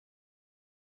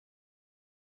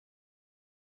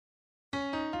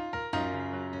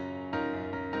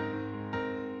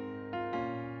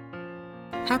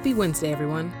Happy Wednesday,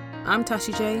 everyone. I'm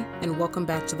Tashi J, and welcome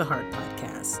back to the Heart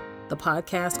Podcast, the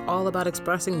podcast all about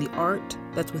expressing the art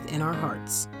that's within our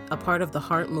hearts, a part of the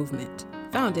Heart movement,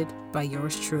 founded by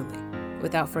yours truly.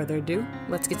 Without further ado,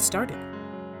 let's get started.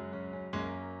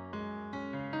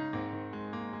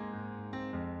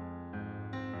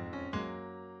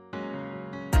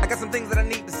 I got some things that I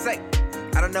need to say.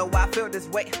 I don't know why I feel this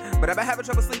way, but I've been having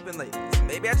trouble sleeping lately, so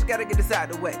maybe I just gotta get this out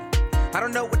of the way. I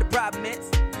don't know what the problem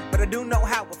is, but I do know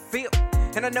how I feel.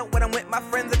 And I know when I'm with my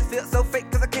friends, I just feel so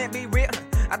fake, cause I can't be real.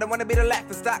 I don't wanna be the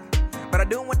laughing stock, but I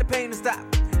do want the pain to stop.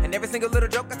 And every single little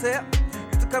joke I tell,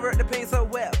 used to cover up the pain so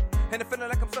well. And I feeling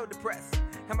like I'm so depressed,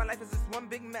 and my life is just one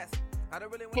big mess. I don't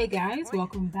really Hey guys,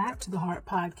 welcome back to the Heart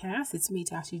Podcast. It's me,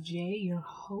 Tashi J, your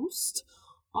host,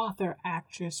 author,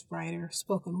 actress, writer,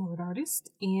 spoken word artist,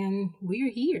 and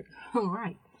we're here. All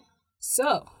right.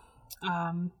 So,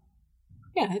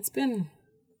 it's been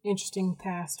interesting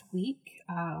past week.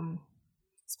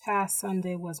 This past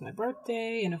Sunday was my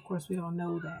birthday, and of course we all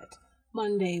know that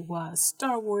Monday was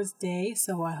Star Wars Day,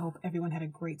 so I hope everyone had a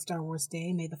great Star Wars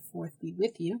Day. May the 4th be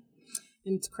with you.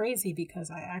 And it's crazy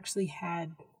because I actually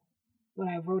had, when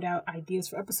I wrote out ideas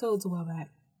for episodes a while back,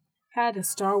 had a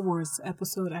Star Wars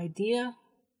episode idea,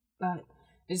 but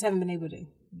I just haven't been able to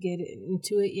get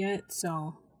into it yet,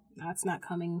 so that's not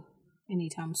coming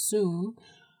anytime soon.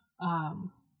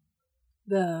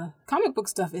 The comic book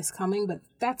stuff is coming, but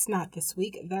that's not this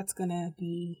week. That's gonna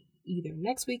be either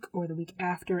next week or the week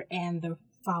after and the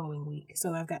following week.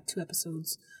 So I've got 2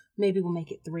 episodes. Maybe we'll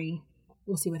make it 3.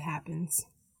 We'll see what happens.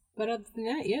 But other than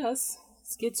that, let's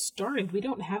get started. We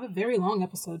don't have a very long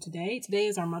episode today. Today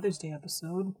is our Mother's Day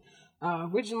episode.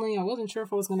 Originally, I wasn't sure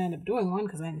if I was going to end up doing one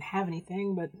because I didn't have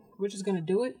anything, but we're just going to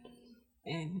do it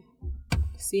and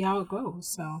see how it goes.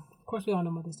 So, of course, we all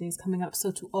know Mother's Day is coming up.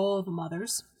 So to all the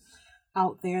mothers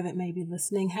out there that may be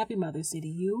listening, happy Mother's Day to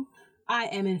you. I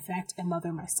am, in fact, a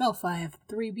mother myself. I have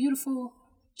 3 beautiful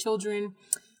children,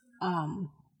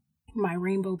 my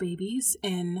rainbow babies,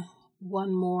 and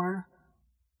 1 more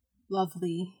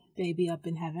lovely baby up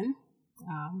in heaven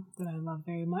that I love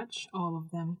very much, all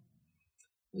of them.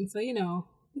 And so,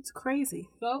 it's crazy.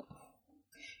 Well,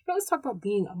 let's talk about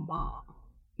being a mom.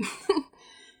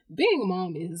 Being a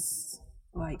mom is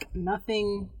like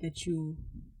nothing that you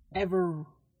ever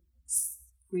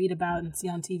read about and see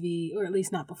on TV, or at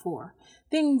least not before.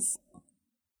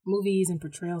 Movies and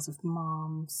portrayals of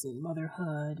moms and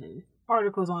motherhood and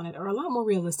articles on it are a lot more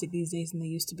realistic these days than they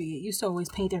used to be. It used to always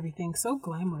paint everything so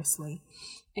glamorously.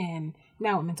 And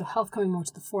now with mental health coming more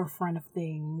to the forefront of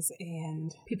things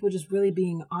and people just really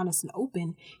being honest and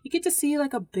open, you get to see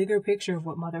like a bigger picture of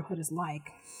what motherhood is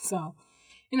like. So,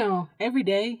 every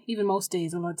day, even most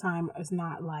days, a lot of time is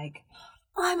not like,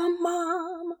 I'm a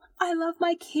mom, I love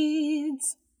my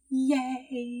kids,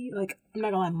 yay. Like, I'm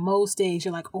not gonna lie, most days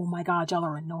you're like, oh my God, y'all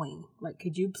are annoying. Like,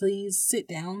 could you please sit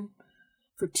down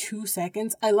for 2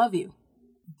 seconds? I love you.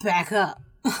 Back up.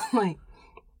 Like,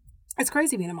 it's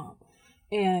crazy being a mom.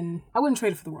 And I wouldn't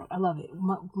trade it for the world. I love it.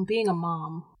 Being a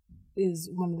mom is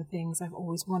one of the things I've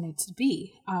always wanted to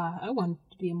be. I wanted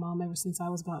to be a mom ever since I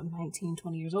was about 19,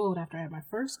 20 years old after I had my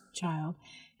first child.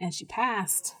 And she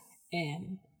passed.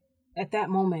 And at that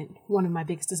moment, one of my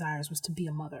biggest desires was to be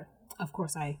a mother. Of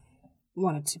course, I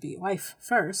wanted to be a wife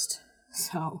first.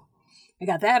 So I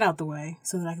got that out the way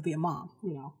so that I could be a mom,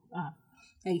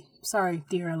 Hey, sorry,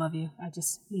 dear, I love you. I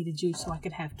just needed you so I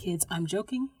could have kids. I'm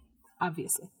joking,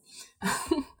 obviously.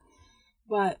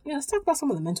 But, let's talk about some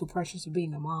of the mental pressures of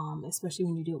being a mom, especially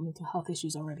when you deal with mental health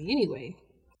issues already anyway.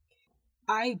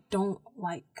 I don't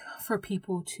like for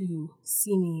people to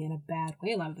see me in a bad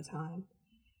way a lot of the time.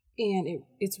 And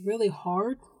it's really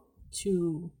hard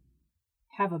to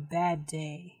have a bad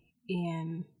day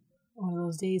and one of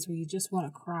those days where you just want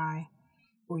to cry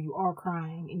or you are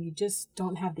crying and you just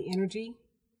don't have the energy.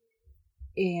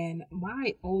 And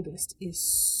my oldest is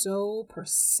so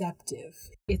perceptive.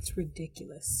 It's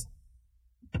ridiculous.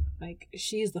 Like,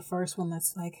 she's the first one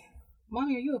that's like,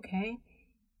 Mommy, are you okay?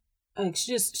 Like,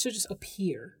 she'll just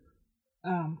appear.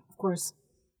 Of course,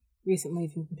 recently,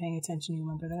 if you've been paying attention, you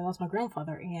remember that I lost my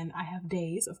grandfather, and I have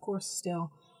days, of course,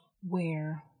 still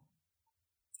where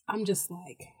I'm just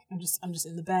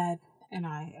in the bed and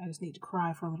I just need to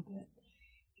cry for a little bit.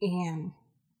 And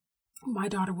my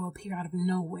daughter will appear out of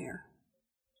nowhere.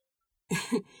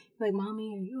 Like,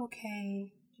 Mommy, are you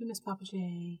okay? Do you miss Papa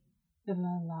J? Blah,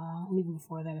 blah, blah. And even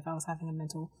before that, if I was having a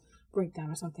mental breakdown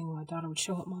or something, my daughter would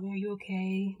show up, Mommy, are you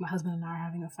okay? My husband and I are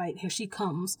having a fight. Here she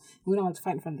comes. We don't like to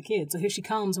fight in front of the kids. So here she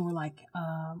comes, and we're like,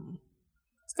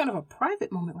 it's kind of a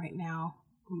private moment right now.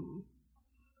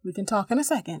 We can talk in a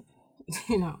second.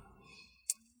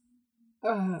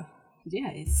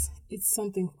 yeah, it's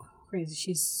something crazy.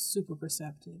 She's super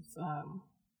perceptive.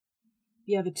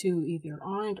 The other two either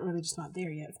aren't or they're just not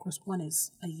there yet. Of course, one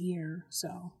is a year,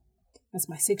 so that's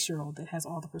my 6-year-old that has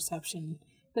all the perception,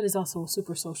 but is also a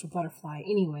super social butterfly.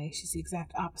 Anyway, she's the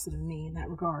exact opposite of me in that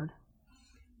regard.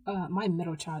 My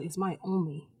middle child is my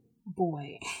only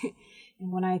boy.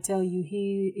 And when I tell you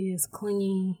he is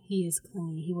clingy, he is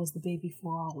clingy. He was the baby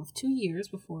for all of 2 years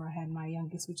before I had my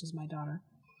youngest, which is my daughter.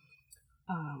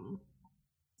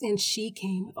 And she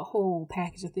came with a whole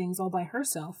package of things all by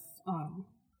herself.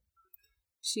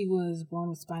 She was born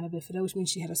with spina bifida, which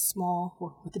means she had a small,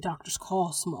 or what the doctors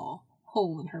call small,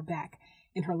 hole in her back,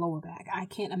 in her lower back. I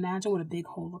can't imagine what a big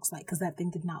hole looks like because that thing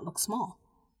did not look small.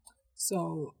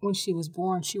 So when she was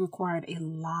born, she required a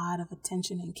lot of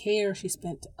attention and care. She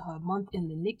spent a month in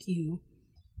the NICU.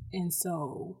 And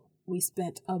so we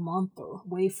spent a month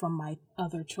away from my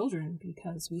other children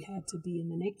because we had to be in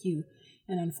the NICU.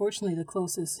 And unfortunately, the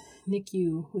closest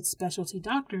NICU with specialty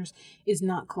doctors is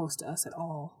not close to us at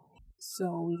all.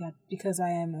 So because I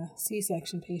am a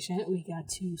C-section patient, we got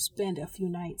to spend a few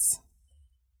nights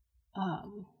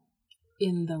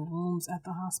in the rooms at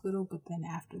the hospital. But then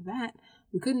after that,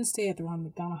 we couldn't stay at the Ronald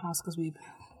McDonald House because we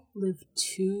lived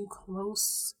too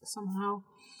close somehow,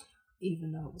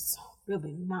 even though it was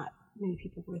really not many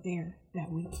people were there that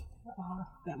week,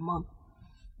 that month.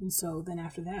 And so then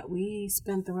after that, we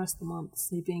spent the rest of the month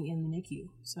sleeping in the NICU.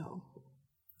 So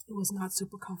it was not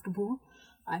super comfortable.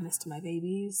 I missed my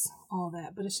babies, all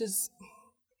that. But it's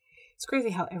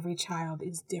crazy how every child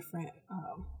is different.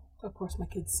 Of course, my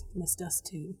kids missed us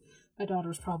too. My daughter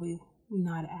was probably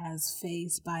not as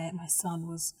fazed by it. My son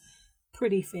was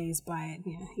pretty fazed by it.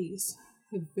 You know, he's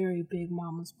a very big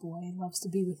mama's boy. He loves to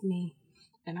be with me,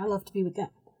 and I love to be with them.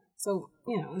 So,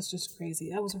 you know, it's just crazy.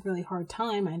 That was a really hard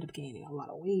time. I ended up gaining a lot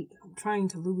of weight. I'm trying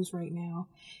to lose right now.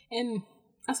 And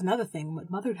that's another thing.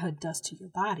 What motherhood does to your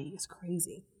body is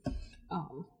crazy.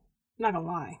 I'm not gonna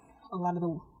lie. A lot of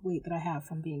the weight that I have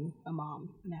from being a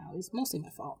mom now is mostly my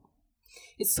fault.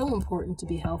 It's so important to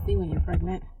be healthy when you're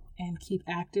pregnant and keep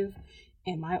active.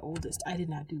 And my oldest, I did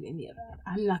not do any of that.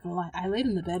 I'm not gonna lie. I laid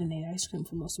in the bed and ate ice cream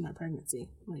for most of my pregnancy.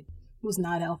 Like, it was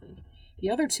not healthy. The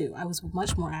other two, I was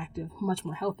much more active, much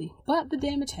more healthy, but the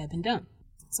damage had been done.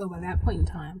 So by that point in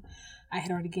time, I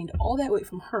had already gained all that weight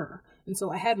from her. And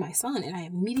so I had my son and I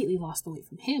immediately lost the weight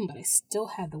from him, but I still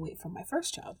had the weight from my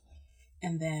first child.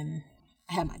 And then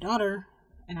I had my daughter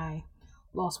and I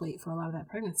lost weight for a lot of that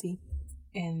pregnancy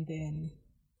and then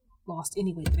lost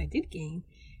any weight that I did gain.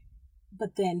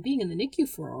 But then being in the NICU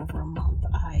for over a month,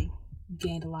 I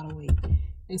gained a lot of weight.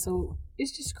 And so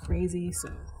it's just crazy. So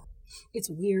it's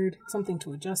weird, something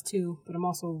to adjust to, but I'm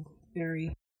also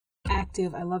very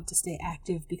active. I love to stay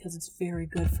active because it's very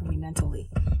good for me mentally.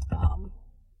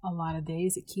 A lot of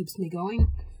days it keeps me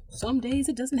going. Some days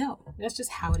it doesn't help. That's just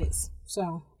how it is.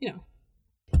 So,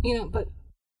 but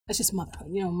that's just motherhood.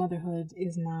 Motherhood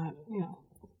is not,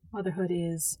 motherhood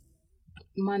is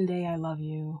Monday, I love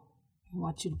you. I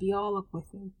want you to be all up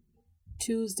with me.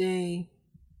 Tuesday,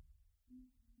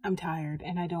 I'm tired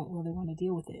and I don't really want to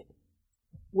deal with it.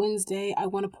 Wednesday, I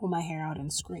want to pull my hair out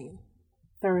and scream.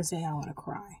 Thursday, I want to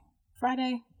cry.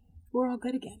 Friday, we're all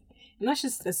good again. And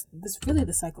that's really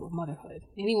the cycle of motherhood.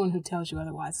 Anyone who tells you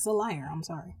otherwise is a liar. I'm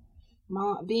sorry.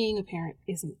 Being a parent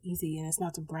isn't easy, and it's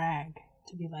not to brag,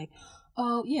 to be like,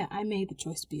 oh, yeah, I made the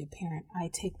choice to be a parent. I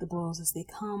take the blows as they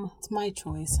come. It's my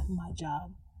choice, my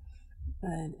job.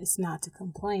 But it's not to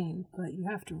complain, but you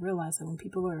have to realize that when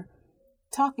people are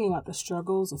talking about the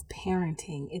struggles of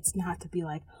parenting, it's not to be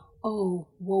like, oh,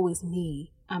 woe is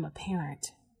me, I'm a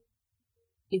parent.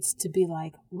 It's to be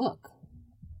like, look,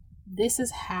 this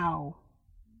is how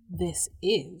this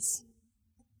is.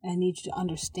 I need you to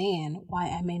understand why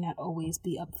I may not always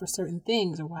be up for certain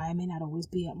things or why I may not always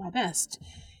be at my best.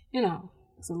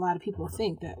 Because a lot of people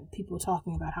think that people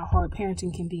talking about how hard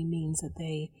parenting can be means that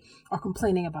they are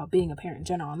complaining about being a parent in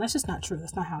general. And that's just not true.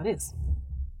 That's not how it is.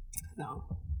 No.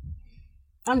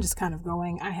 I'm just kind of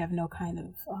going. I have no kind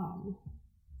of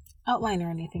outline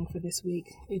or anything for this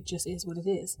week. It just is what it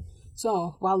is.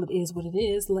 So while it is what it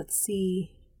is, let's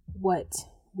see what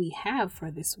we have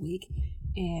for this week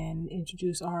and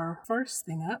introduce our first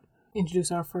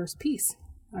piece.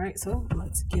 All right, so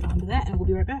let's get on to that and we'll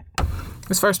be right back.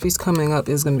 This first piece coming up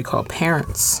is going to be called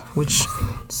Parents, which is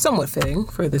somewhat fitting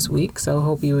for this week, so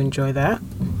hope you enjoy that.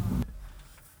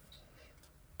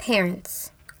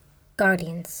 Parents,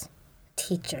 guardians,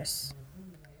 teachers,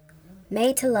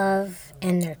 made to love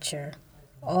and nurture,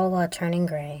 all while turning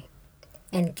gray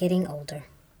and getting older.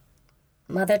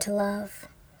 Mother to love,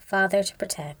 father to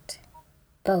protect,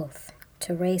 both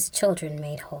to raise children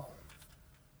made whole.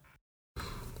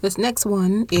 This next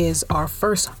one is our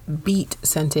first beat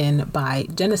sent in by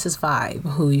Genesis5,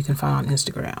 who you can find on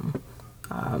Instagram.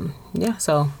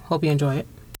 So hope you enjoy it.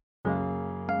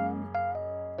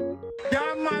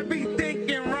 Y'all might be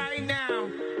thinking right now,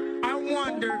 I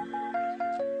wonder.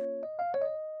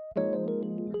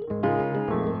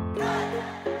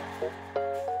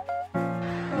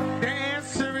 The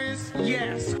answer is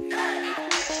yes.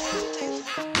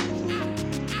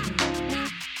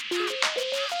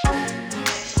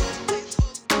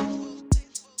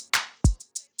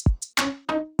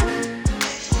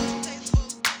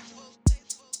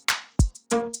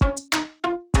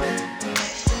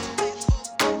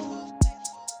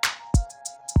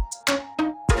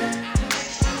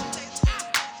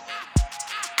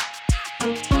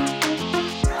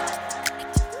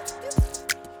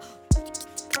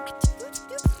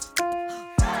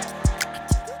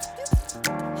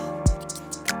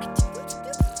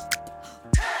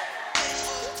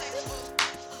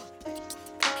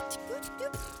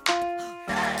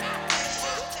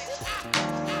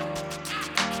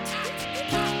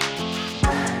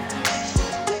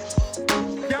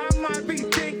 Y'all might be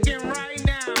thinking right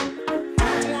now,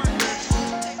 I wonder.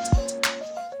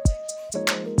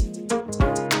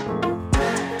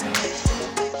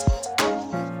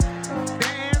 The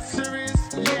answer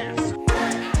is yes.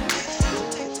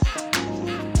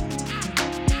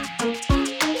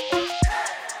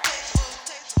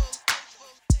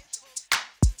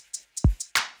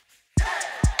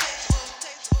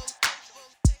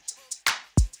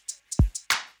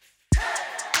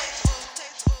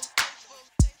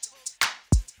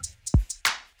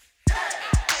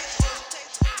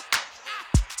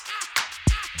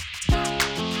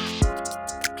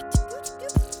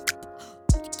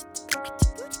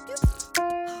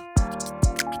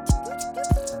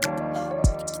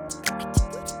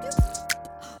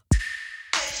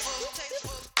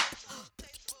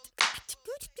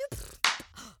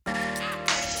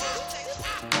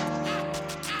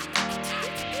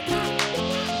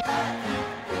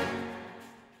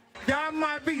 Y'all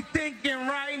might be thinking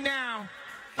right now,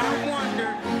 I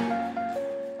wonder,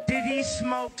 did he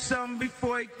smoke something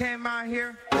before he came out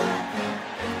here?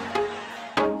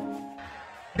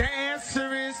 The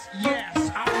answer is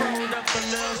yes. I rolled up a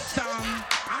little something.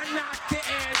 I knocked the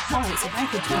edge Alright, so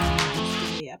back to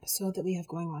the episode that we have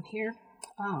going on here.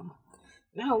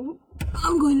 Now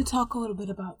I'm going to talk a little bit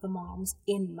about the moms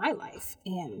in my life,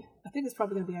 and I think it's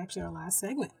probably going to be actually our last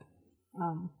segment.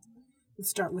 Let's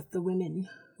start with the women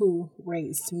who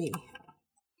raised me.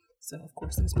 So, of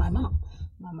course, there's my mom.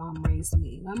 My mom raised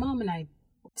me. My mom and I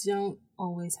don't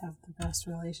always have the best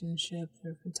relationship.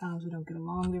 There have been times we don't get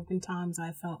along. There have been times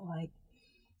I felt like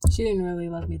she didn't really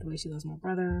love me the way she loves my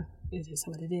brother. It is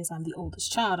what it is. I'm the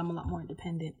oldest child. I'm a lot more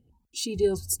independent. She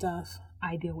deals with stuff.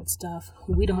 I deal with stuff.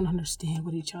 We don't understand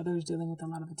what each other is dealing with a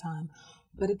lot of the time.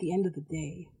 But at the end of the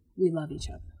day, we love each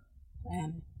other.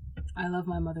 And I love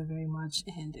my mother very much.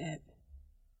 And at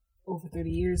over 30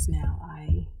 years now,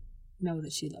 I know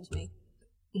that she loves me.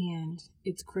 And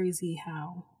it's crazy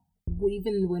how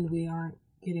even when we aren't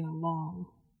getting along,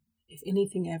 if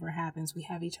anything ever happens, we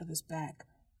have each other's back.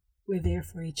 We're there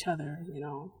for each other, you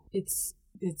know. It's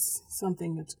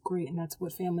something that's great, and that's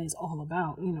what family is all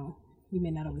about, you know. You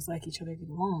may not always like each other, get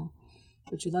along,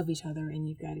 but you love each other and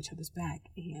you've got each other's back.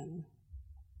 And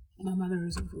my mother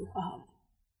is a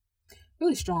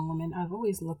really strong woman. I've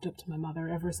always looked up to my mother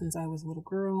ever since I was a little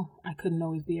girl. I couldn't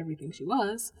always be everything she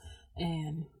was,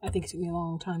 and I think it took me a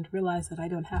long time to realize that I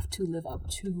don't have to live up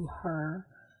to her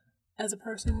as a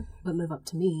person, but live up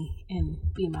to me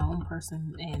and be my own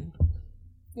person. And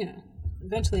you know,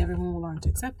 eventually everyone will learn to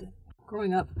accept it.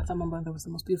 Growing up, I thought my mother was the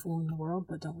most beautiful woman in the world,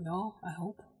 but don't we all? I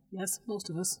hope. Yes, most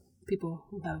of us. People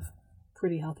who have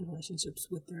pretty healthy relationships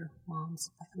with their moms,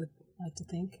 I would like to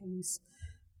think, at least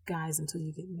guys until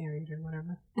you get married or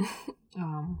whatever.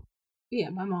 Yeah,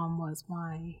 my mom was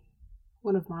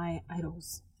one of my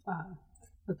idols.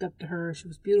 Looked up to her. She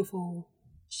was beautiful.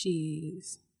 She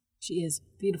is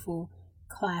beautiful,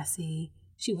 classy.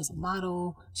 She was a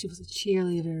model. She was a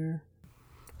cheerleader.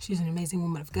 She's an amazing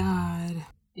woman of God,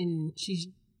 and she's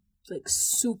like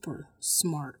super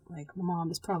smart. Like, my mom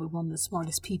is probably one of the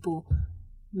smartest people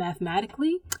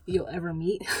mathematically you'll ever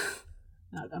meet.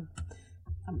 I'm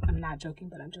not joking,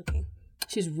 but I'm joking.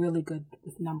 She's really good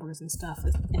with numbers and stuff,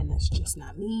 and that's just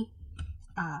not me.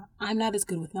 I'm not as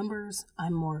good with numbers.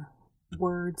 I'm more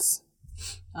words,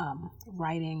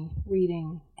 writing,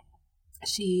 reading.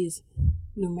 She's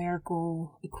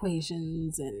numerical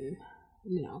equations, and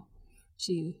you know,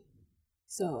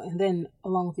 and then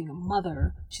along with being a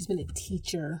mother, she's been a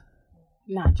teacher.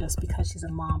 not just because she's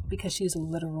a mom, because she's a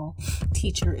literal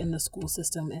teacher in the school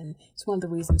system. And it's one of the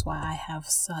reasons why I have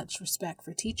such respect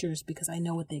for teachers, because I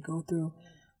know what they go through.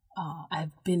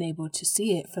 I've been able to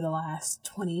see it for the last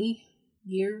 20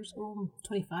 years, or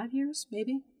 25 years,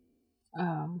 maybe,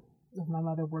 of my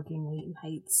mother working late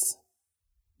nights.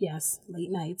 Yes,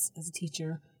 late nights as a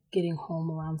teacher, getting home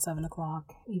around 7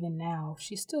 o'clock. Even now,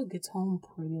 she still gets home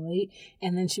pretty late,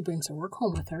 and then she brings her work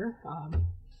home with her.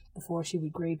 Before she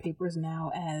would grade papers,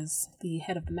 now as the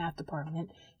head of the math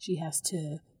department, she has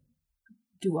to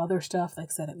do other stuff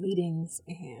like set up meetings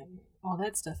and all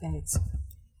that stuff. And it's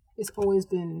always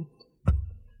been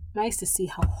nice to see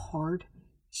how hard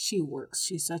she works.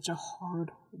 She's such a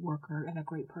hard worker and a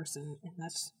great person, and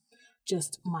that's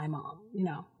just my mom, you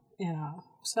know. And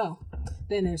so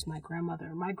then there's my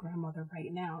grandmother. My grandmother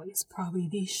right now is probably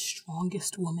the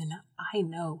strongest woman I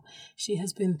know. She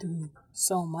has been through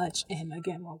so much. And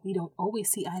again, while we don't always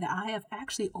see eye to eye, I've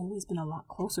actually always been a lot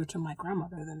closer to my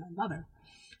grandmother than my mother.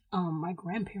 My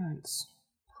grandparents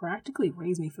practically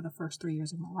raised me for the first 3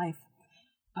 years of my life.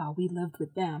 We lived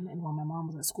with them, and while my mom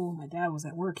was at school, my dad was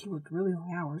at work. He worked really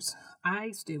long hours. I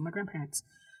stayed with my grandparents.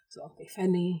 So they fed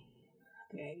me,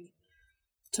 they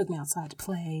took me outside to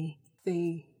play.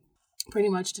 They pretty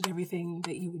much did everything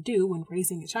that you would do when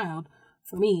raising a child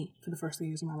for me for the first 3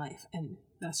 years of my life. And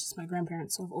that's just my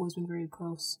grandparents. So I've always been very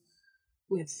close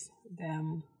with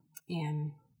them.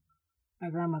 And my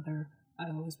grandmother,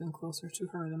 I've always been closer to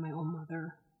her than my own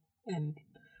mother.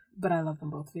 But I love them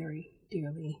both very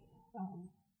dearly.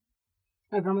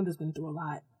 My grandmother's been through a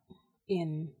lot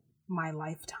in my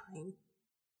lifetime.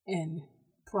 And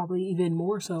probably even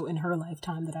more so in her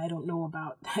lifetime that I don't know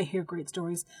about. I hear great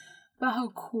stories about how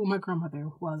cool my grandmother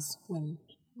was when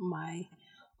my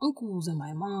uncles and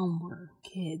my mom were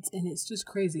kids, and it's just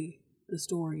crazy, the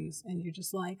stories, and you're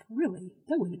just like, really?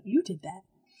 You did that?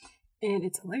 And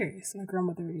it's hilarious. My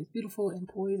grandmother is beautiful and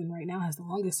poised, and right now has the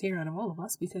longest hair out of all of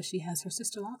us because she has her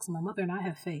sister locks, and my mother and I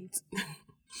have fades.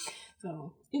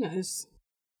 So,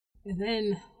 and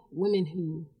then women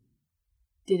who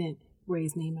didn't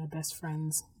raise me, my best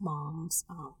friend's moms.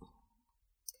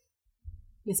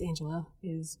 Miss Angela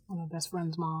is one of my best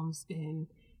friend's moms, and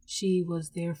she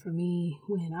was there for me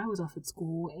when I was off at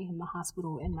school and the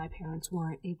hospital, and my parents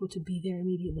weren't able to be there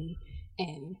immediately,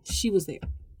 and she was there.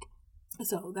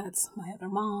 So that's my other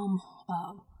mom.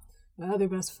 My other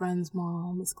best friend's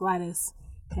mom, Miss Gladys,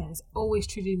 has always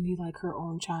treated me like her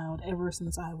own child ever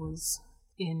since I was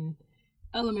in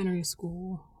elementary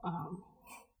school.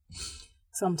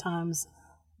 Sometimes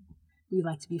we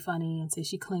like to be funny and say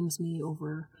she claims me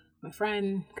over my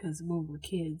friend, because when we were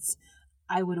kids,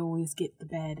 I would always get the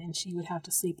bed and she would have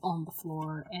to sleep on the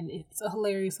floor, and it's a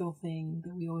hilarious little thing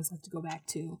that we always like to go back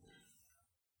to.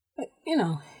 But,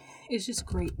 it's just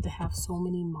great to have so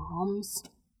many moms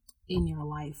in your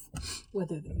life,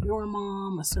 whether they're your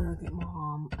mom, a surrogate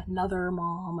mom,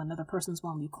 another person's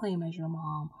mom you claim as your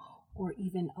mom, or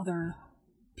even other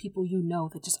people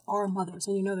that just are mothers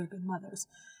and they're good mothers.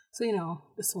 So,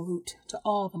 the salute to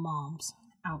all the moms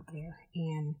out there.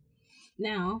 And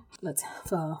now let's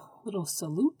have a little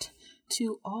salute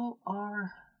to all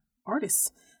our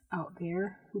artists out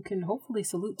there who can hopefully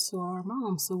salute to our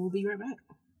moms. So we'll be right back.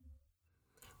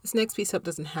 This next piece up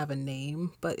doesn't have a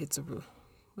name, but it's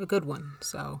a good one.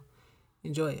 So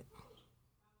enjoy it.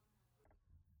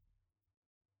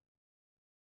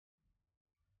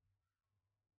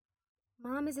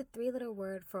 Mom is a three-letter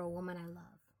word for a woman I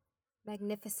love.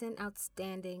 Magnificent,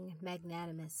 outstanding,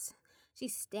 magnanimous. She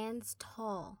stands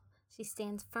tall. She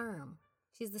stands firm.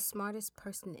 She's the smartest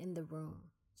person in the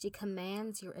room. She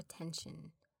commands your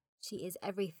attention. She is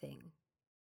everything.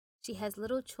 She has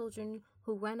little children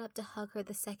who run up to hug her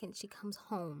the second she comes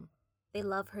home. They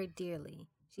love her dearly.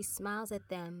 She smiles at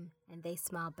them, and they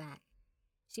smile back.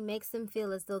 She makes them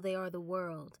feel as though they are the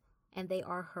world, and they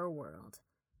are her world.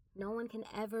 No one can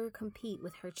ever compete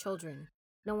with her children.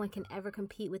 No one can ever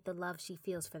compete with the love she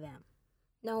feels for them.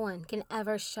 No one can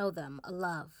ever show them a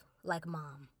love like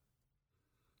Mom.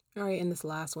 All right, and this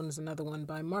last one is another one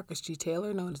by Marcus G.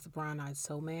 Taylor, known as the Brown-Eyed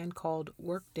Soul Man, called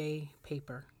Workday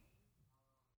Paper.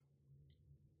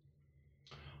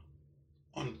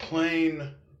 On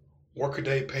plain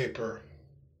workaday paper,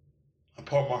 I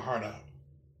pour my heart out.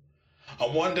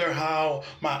 I wonder how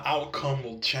my outcome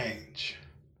will change.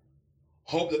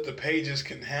 Hope that the pages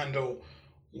can handle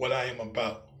what I am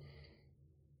about.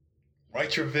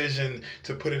 Write your vision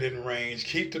to put it in range.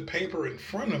 Keep the paper in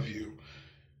front of you.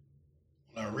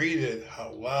 When I read it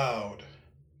out loud,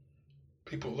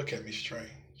 people look at me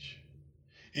strange.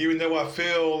 Even though I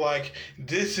feel like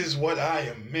this is what I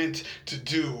am meant to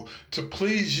do, to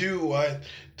please you, I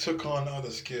took on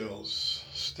other skills.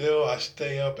 Still, I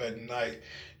stay up at night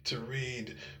to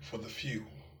read for the few.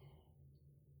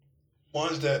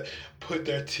 Ones that put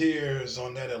their tears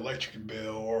on that electric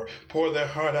bill, or pour their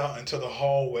heart out into the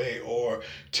hallway, or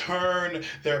turn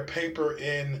their paper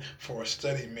in for a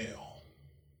study meal.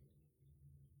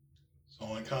 So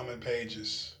on common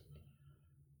pages,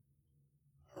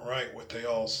 I write what they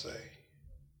all say.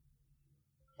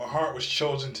 My heart was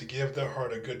chosen to give their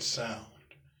heart a good sound.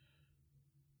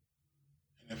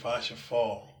 And if I should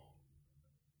fall,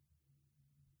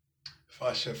 if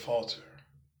I should falter,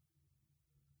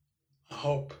 I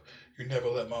hope you never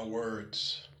let my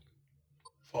words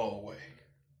fall away.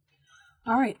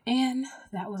 All right, and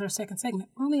that was our second segment.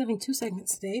 We're only having 2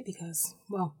 segments today because,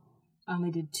 well, I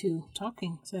only did 2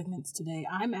 talking segments today.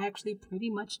 I'm actually pretty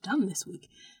much done this week.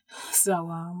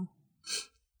 So,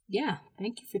 yeah,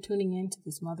 thank you for tuning in to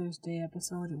this Mother's Day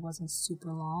episode. It wasn't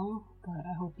super long, but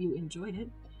I hope you enjoyed it.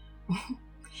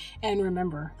 And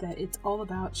remember that it's all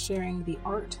about sharing the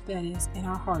art that is in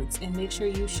our hearts, and make sure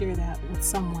you share that with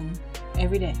someone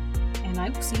every day. And I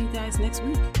will see you guys next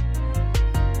week.